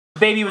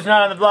Baby was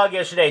not on the vlog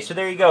yesterday, so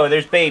there you go.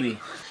 There's Baby.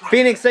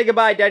 Phoenix, say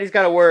goodbye. Daddy's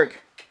got to work.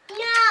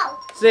 No.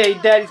 Say,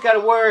 Daddy's got to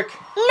work.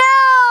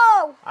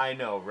 No. I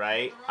know,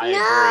 right? I agree.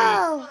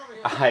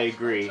 I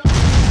agree.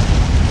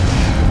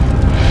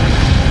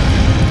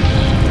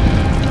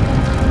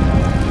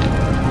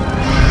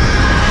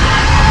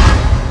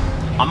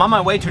 I'm on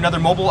my way to another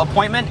mobile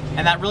appointment,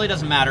 and that really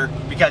doesn't matter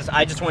because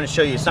I just want to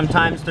show you.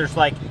 Sometimes there's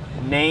like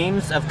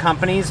names of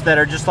companies that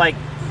are just like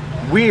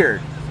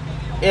weird.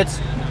 It's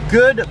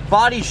Good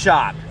Body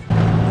Shop.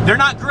 They're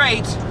not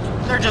great,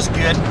 they're just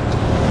good.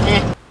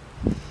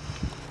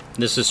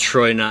 This is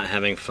Troy not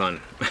having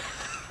fun.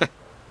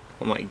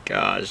 Oh my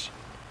gosh.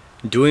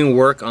 Doing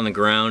work on the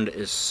ground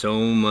is so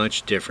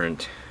much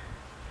different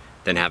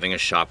than having a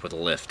shop with a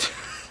lift.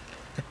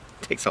 It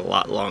takes a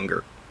lot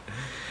longer.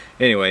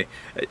 Anyway,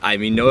 I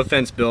mean, no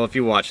offense, Bill, if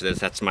you watch this.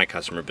 That's my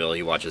customer, Bill.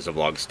 He watches the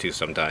vlogs too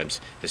sometimes.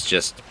 It's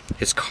just,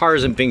 his car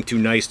isn't being too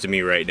nice to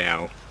me right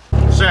now.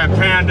 Sad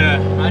Panda,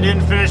 I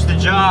didn't finish the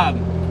job.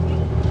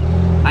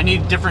 I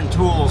need different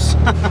tools.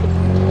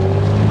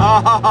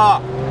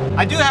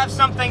 I do have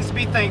some things to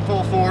be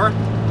thankful for.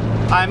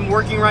 I'm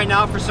working right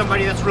now for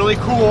somebody that's really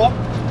cool.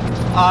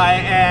 I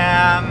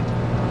am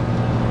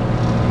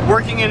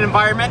working in an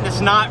environment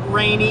that's not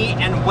rainy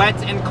and wet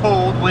and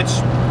cold, which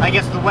I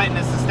guess the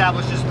wetness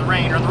establishes the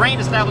rain, or the rain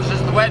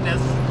establishes the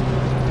wetness.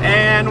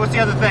 And what's the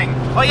other thing?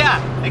 Oh yeah,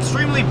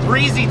 extremely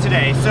breezy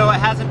today, so it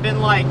hasn't been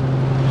like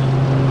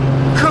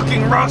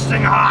cooking,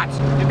 roasting hot.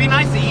 It'd be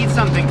nice to eat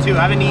something too.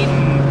 I haven't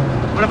eaten,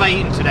 what have I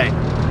eaten today?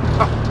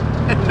 Oh,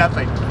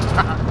 nothing.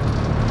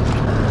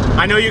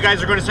 I know you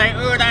guys are gonna say,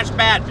 oh, that's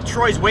bad, but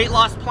Troy's weight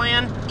loss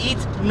plan, eat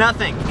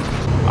nothing.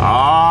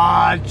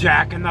 Ah,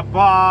 Jack in the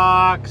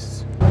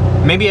Box.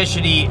 Maybe I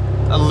should eat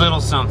a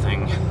little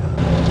something.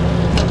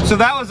 So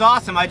that was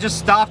awesome. I just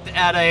stopped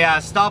at a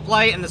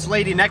stoplight and this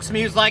lady next to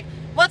me was like,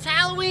 what's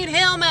Halloween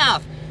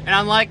Hellmouth? And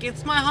I'm like,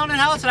 it's my haunted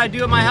house that I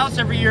do at my house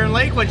every year in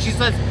Lakewood. She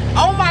says,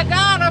 oh my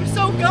God, I'm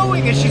so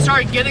going. And she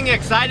started getting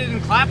excited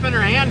and clapping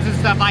her hands and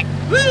stuff like,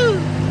 woo,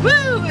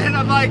 woo. And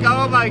I'm like,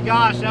 oh my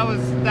gosh, that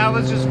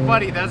was just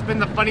funny. That's been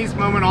the funniest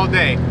moment all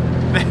day.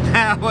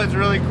 That was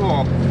really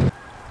cool.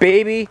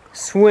 Baby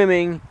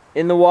swimming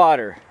in the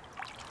water.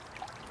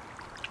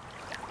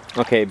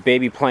 Okay,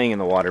 baby playing in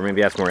the water.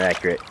 Maybe that's more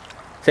accurate.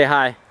 Say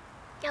hi.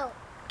 No.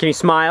 Can you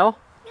smile?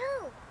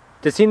 No.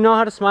 Does he know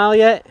how to smile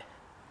yet?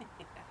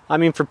 I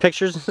mean, for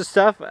pictures and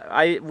stuff.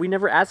 We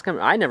never ask him.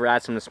 I never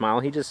asked him to smile.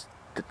 He just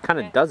kind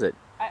of does it.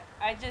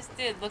 I just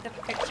did. Look at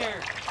the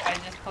picture I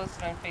just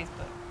posted on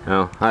Facebook.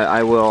 Oh,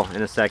 I will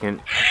in a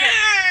second.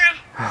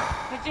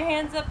 Put your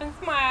hands up and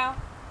smile.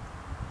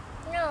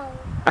 No.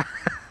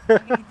 He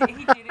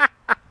did it.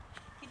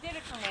 He did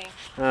it for me.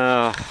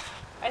 Oh.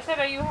 I said,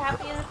 are you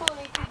happy in the pool? And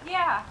he said,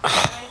 yeah. And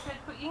I said,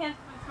 put your hands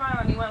up and smile.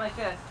 And he went like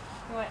this.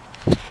 He went.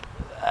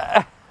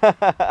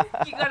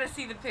 You gotta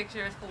see the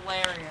picture. It's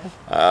hilarious.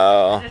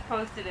 Oh. I just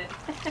posted it.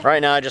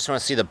 Right now, I just want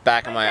to see the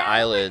back of my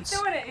eyelids. He's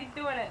doing it. He's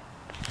doing it.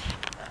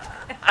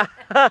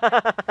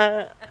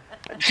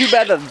 Too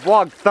bad the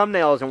vlog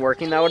thumbnail isn't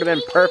working. That would have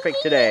been perfect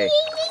today.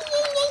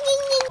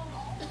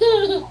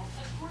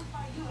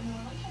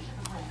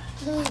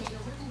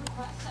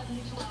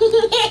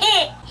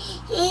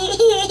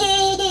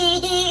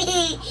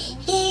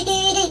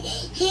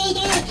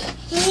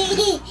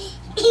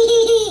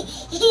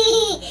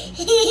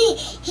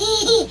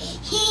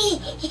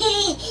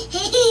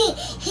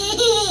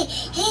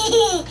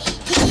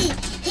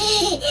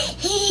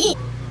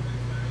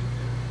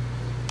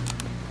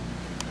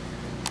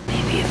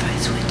 Maybe if I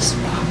switch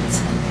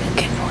spots, you'll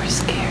get more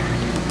scared.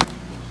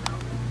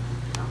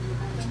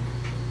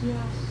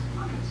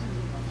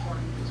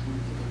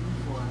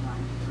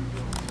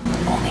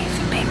 Only if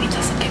the baby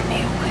doesn't give me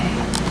away.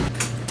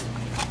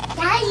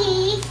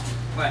 Daddy.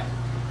 What?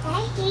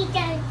 Daddy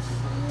dance.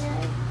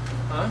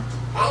 Huh?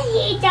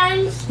 Daddy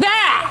dance.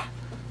 Ah!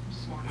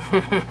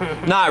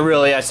 Not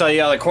really. I saw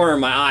you out of the corner of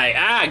my eye.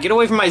 Ah, get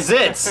away from my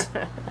zits.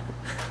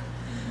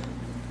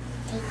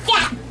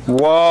 Yeah.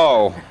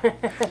 Whoa.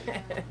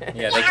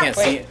 Yeah, they can't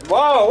see it.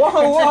 Whoa,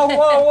 whoa, whoa,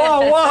 whoa,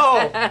 whoa,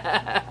 whoa.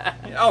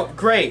 Oh,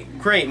 great,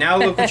 great. Now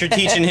look what you're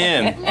teaching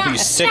him. You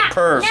sick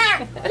perv.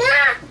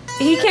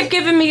 He kept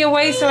giving me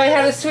away, so I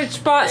had to switch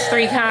spots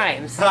 3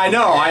 times. I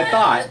know, I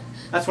thought.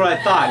 That's what I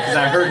thought, because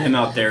I heard him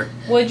out there.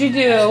 What'd you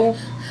do?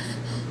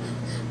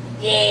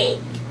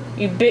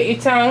 You bit your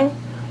tongue?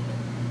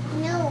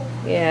 No.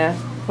 Yeah.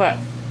 What?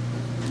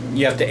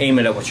 You have to aim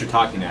it at what you're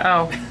talking at.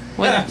 Oh.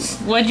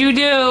 What'd you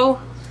do?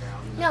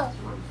 No.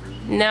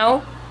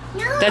 No?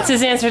 No. That's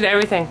his answer to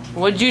everything.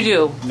 What'd you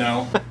do?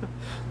 No.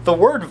 The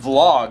word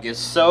vlog is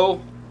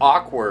so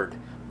awkward.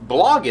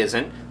 Blog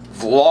isn't.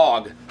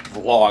 Vlog.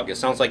 Vlog. It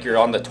sounds like you're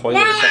on the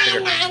toilet or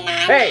something.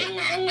 Hey!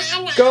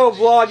 Go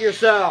vlog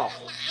yourself!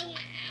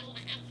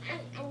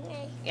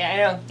 Yeah, I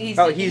know. He's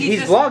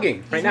just,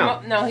 vlogging right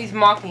now. No, he's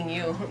mocking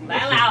you.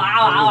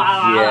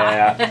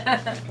 Yeah.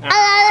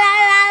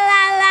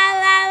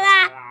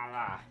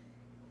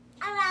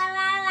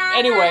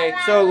 Anyway,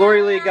 so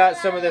Lori Lee got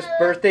some of this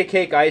birthday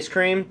cake ice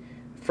cream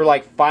for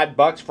like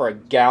 $5 for a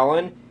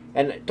gallon,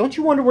 And don't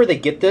you wonder where they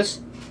get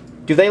this?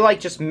 Do they like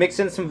just mix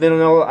in some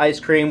vanilla ice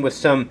cream with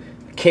some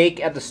cake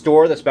at the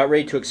store that's about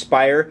ready to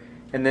expire,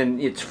 and then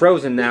it's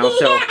frozen now,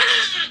 so...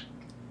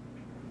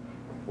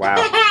 Wow.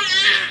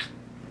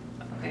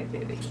 Okay,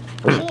 baby.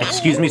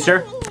 Excuse me,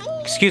 sir.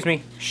 Excuse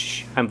me.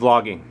 Shh, I'm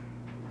vlogging.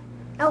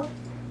 Oh.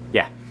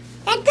 Yeah.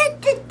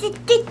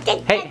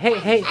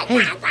 Hey.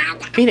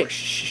 Phoenix,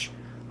 shh.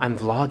 I'm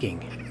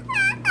vlogging.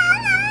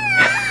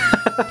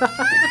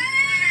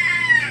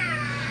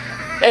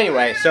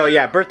 Anyway, so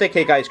yeah, birthday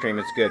cake ice cream,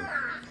 it's good.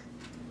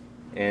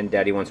 And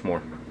Daddy wants more.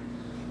 Do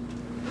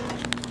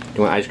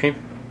you want ice cream?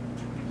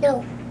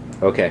 No.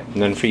 Okay,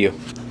 none for you.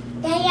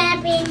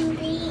 Daya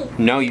baby.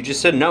 No, you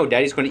just said no.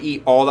 Daddy's going to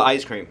eat all the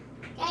ice cream.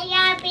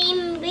 Daya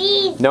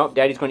baby. Nope,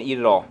 Daddy's going to eat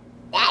it all.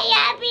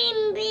 Daya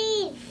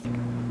baby.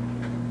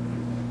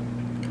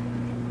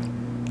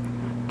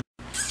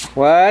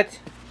 What?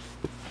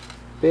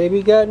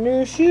 Baby got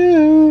new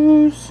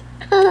shoes.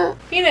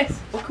 Phoenix,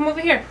 well, come over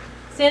here.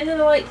 Stand in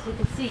the light so you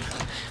can see.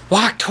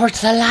 Walk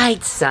towards the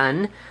light,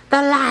 son.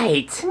 The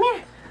light. Come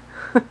here.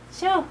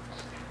 Show.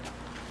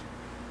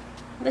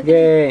 Look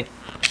Yay.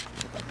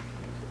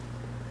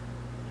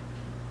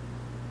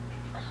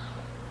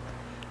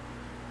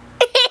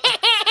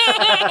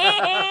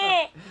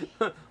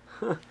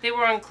 They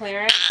were on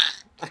clearance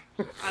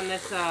on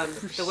this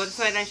the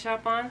website I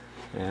shop on,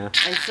 Yeah.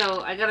 and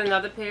so I got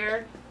another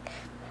pair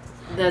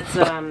that's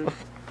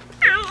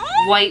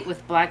white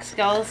with black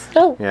skulls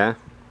Yeah.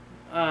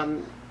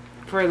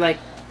 for like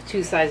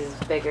 2 sizes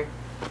bigger.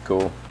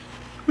 Cool.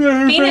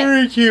 Phoenix.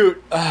 Very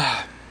cute.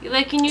 You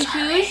like your new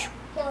shoes?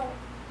 No.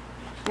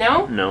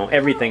 No? No,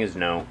 everything is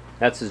no.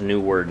 That's his new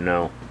word,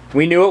 no.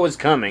 We knew it was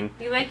coming.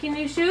 You like your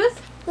new shoes?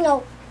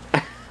 No.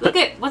 Look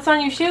at what's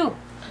on your shoe.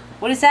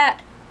 What is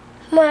that?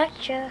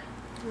 Matcha.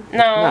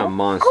 Not a No.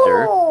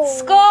 monster.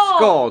 Skull.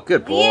 Skull,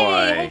 good boy.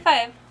 Yay! High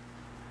five.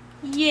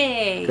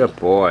 Yay! Good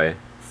boy.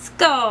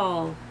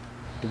 Skull.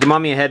 Give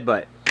mommy a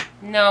headbutt.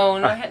 No,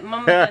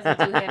 Mama doesn't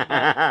do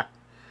headbutt.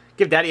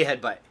 Give daddy a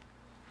headbutt.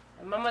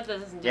 Mama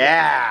doesn't do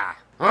Yeah.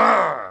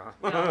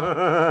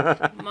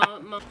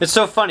 It's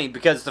so funny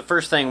because the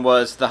first thing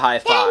was the high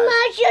five.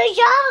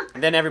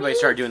 And then everybody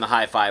started doing the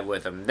high five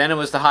with him. Then it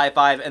was the high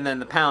five and then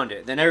the pound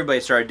it. Then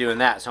everybody started doing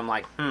that. So I'm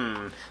like,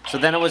 So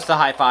then it was the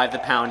high five, the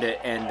pound it,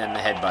 and then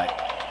the headbutt.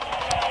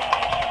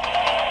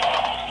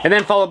 And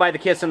then followed by the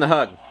kiss and the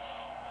hug.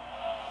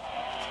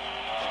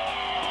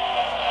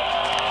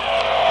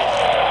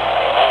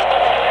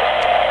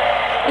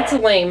 It's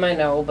lame, I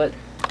know, but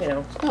you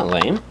know. It's not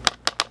lame.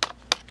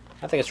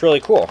 I think it's really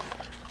cool.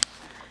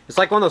 It's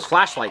like one of those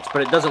flashlights,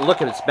 but it doesn't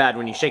look as bad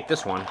when you shake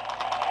this one.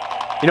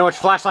 You know which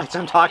flashlights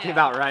I'm talking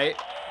about, right?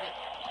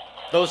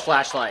 Those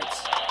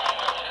flashlights.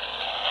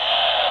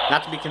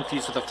 Not to be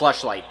confused with a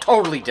flashlight.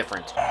 Totally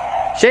different.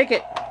 Shake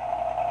it.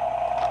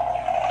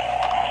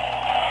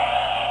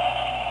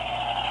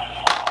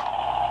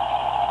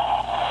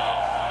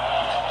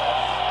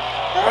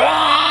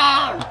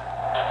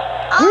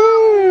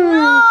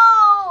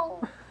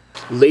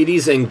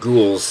 Ladies and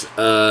ghouls,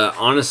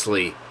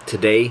 honestly,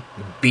 today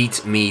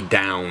beat me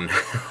down.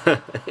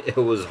 It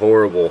was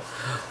horrible.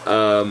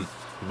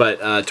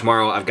 But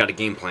tomorrow I've got a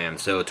game plan.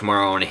 So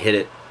tomorrow I want to hit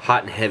it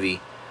hot and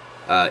heavy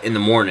in the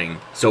morning,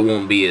 so it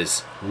won't be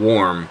as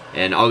warm,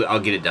 and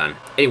I'll get it done.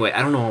 Anyway,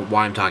 I don't know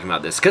why I'm talking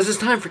about this, because it's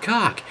time for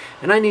cock,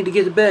 and I need to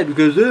get to bed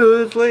because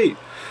it's late.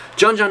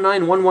 John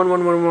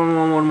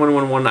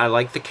 9:111111111. I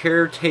like the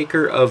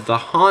caretaker of the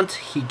haunt.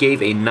 He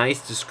gave a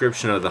nice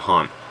description of the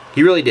haunt.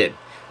 He really did.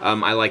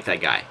 I like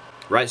that guy.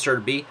 Right starter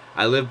B.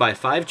 I live by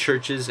 5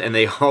 churches and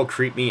they all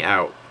creep me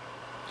out.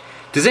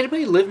 Does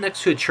anybody live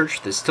next to a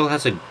church that still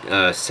has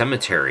a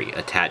cemetery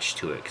attached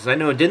to it? Because I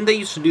know, didn't they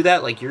used to do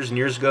that like years and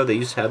years ago? They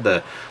used to have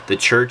the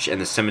church and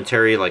the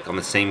cemetery like on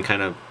the same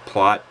kind of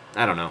plot.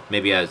 I don't know.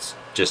 Maybe I was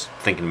just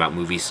thinking about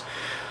movies.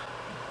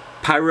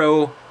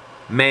 Pyro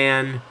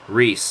Man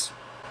Reese.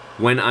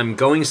 When I'm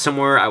going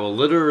somewhere, I will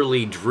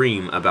literally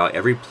dream about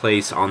every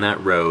place on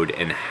that road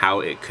and how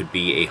it could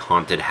be a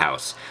haunted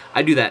house.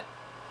 I do that.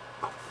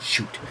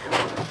 Shoot.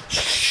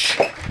 Shh.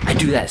 I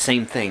do that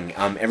same thing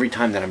every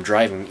time that I'm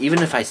driving.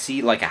 Even if I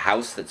see like a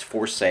house that's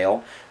for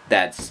sale,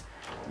 that's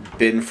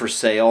been for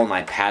sale, and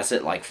I pass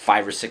it like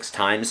 5 or 6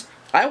 times,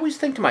 I always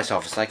think to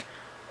myself, it's like,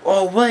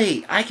 oh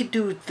wait, I could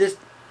do this.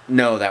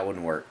 No, that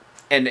wouldn't work.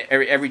 And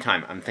every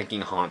time, I'm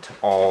thinking haunt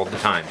all the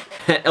time.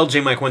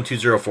 LJ Mike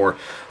 1204.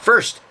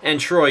 First, and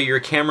Troy,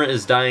 your camera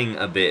is dying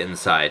a bit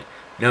inside.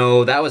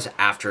 No, that was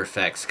After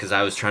Effects, because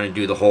I was trying to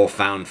do the whole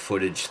found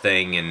footage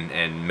thing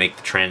and make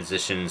the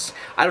transitions.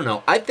 I don't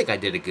know, I think I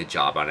did a good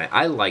job on it.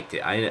 I liked it,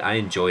 I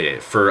enjoyed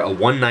it. For a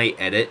one-night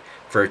edit,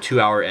 for a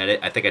 2-hour edit,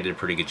 I think I did a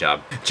pretty good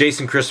job.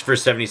 Jason Christopher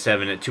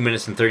 77 at 2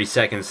 minutes and 30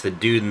 seconds, the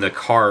dude in the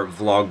car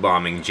vlog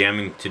bombing,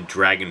 jamming to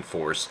Dragon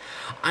Force.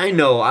 I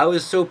know, I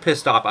was so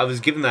pissed off. I was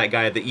giving that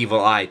guy the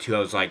evil eye too. I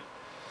was like,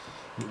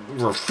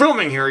 we're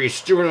filming here, you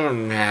stupid.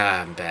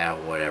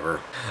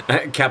 Whatever.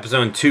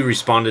 Capzone 2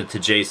 responded to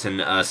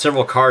Jason.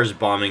 Several cars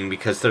bombing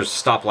because there's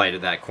a stoplight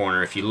at that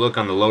corner. If you look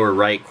on the lower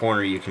right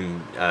corner, you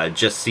can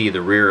just see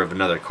the rear of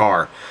another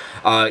car.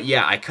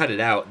 Yeah, I cut it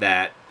out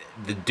that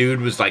the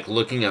dude was like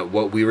looking at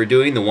what we were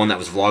doing, the one that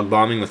was vlog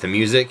bombing with the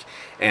music,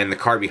 and the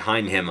car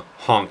behind him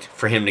honked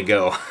for him to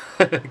go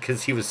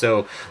because he was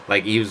so,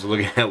 like, he was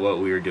looking at what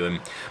we were doing.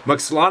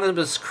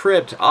 Muxlonibus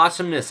Crypt,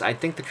 awesomeness. I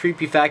think the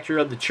creepy factor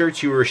of the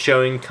church you were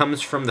showing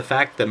comes from the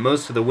fact that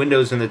most of the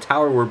windows in the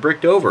tower were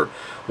bricked over.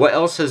 What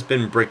else has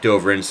been bricked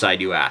over inside,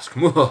 you ask?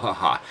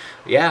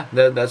 Yeah,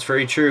 that's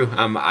very true.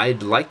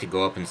 I'd like to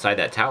go up inside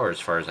that tower as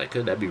far as I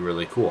could. That'd be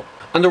really cool.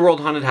 Underworld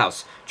Haunted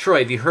House.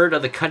 Troy, have you heard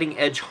of the Cutting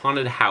Edge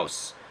Haunted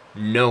House?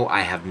 No,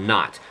 I have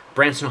not.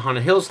 Branson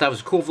Haunted Hills, that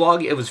was a cool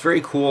vlog. It was very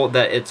cool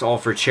that it's all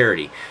for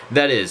charity.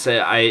 That is,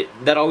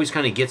 that always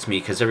kind of gets me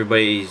because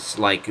everybody's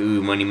like,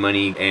 ooh, money,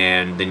 money,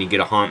 and then you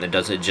get a haunt that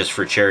does it just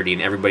for charity,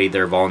 and everybody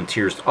there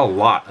volunteers a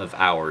lot of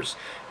hours,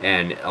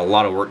 and a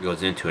lot of work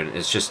goes into it.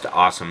 It's just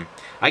awesome.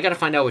 I gotta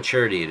find out what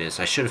charity it is.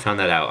 I should have found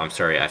that out. I'm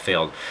sorry, I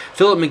failed.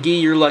 Philip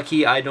McGee, you're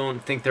lucky. I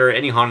don't think there are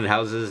any haunted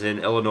houses in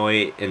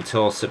Illinois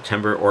until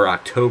September or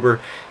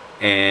October.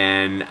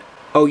 And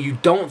oh, you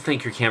don't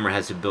think your camera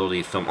has the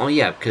ability to film? Oh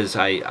yeah, because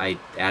I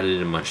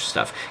added a bunch of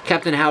stuff.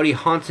 Captain Howdy,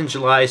 haunts in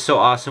July, so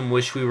awesome.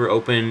 Wish we were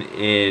open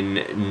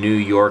in New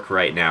York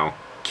right now.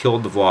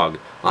 Killed the vlog.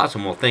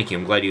 Awesome, well thank you.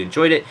 I'm glad you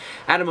enjoyed it.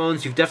 Adam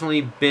Owens, you've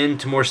definitely been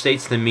to more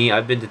states than me.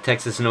 I've been to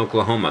Texas and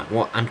Oklahoma.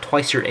 Well, I'm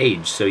twice your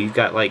age, so you've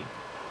got like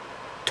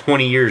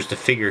 20 years to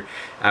figure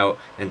out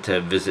and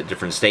to visit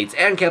different states.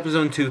 And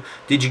Capzone 2,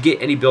 did you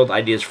get any build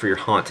ideas for your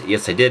haunt?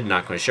 Yes, I did.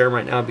 Not going to share them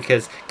right now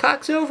because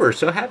cock's over.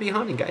 So happy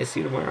haunting, guys. See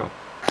you tomorrow.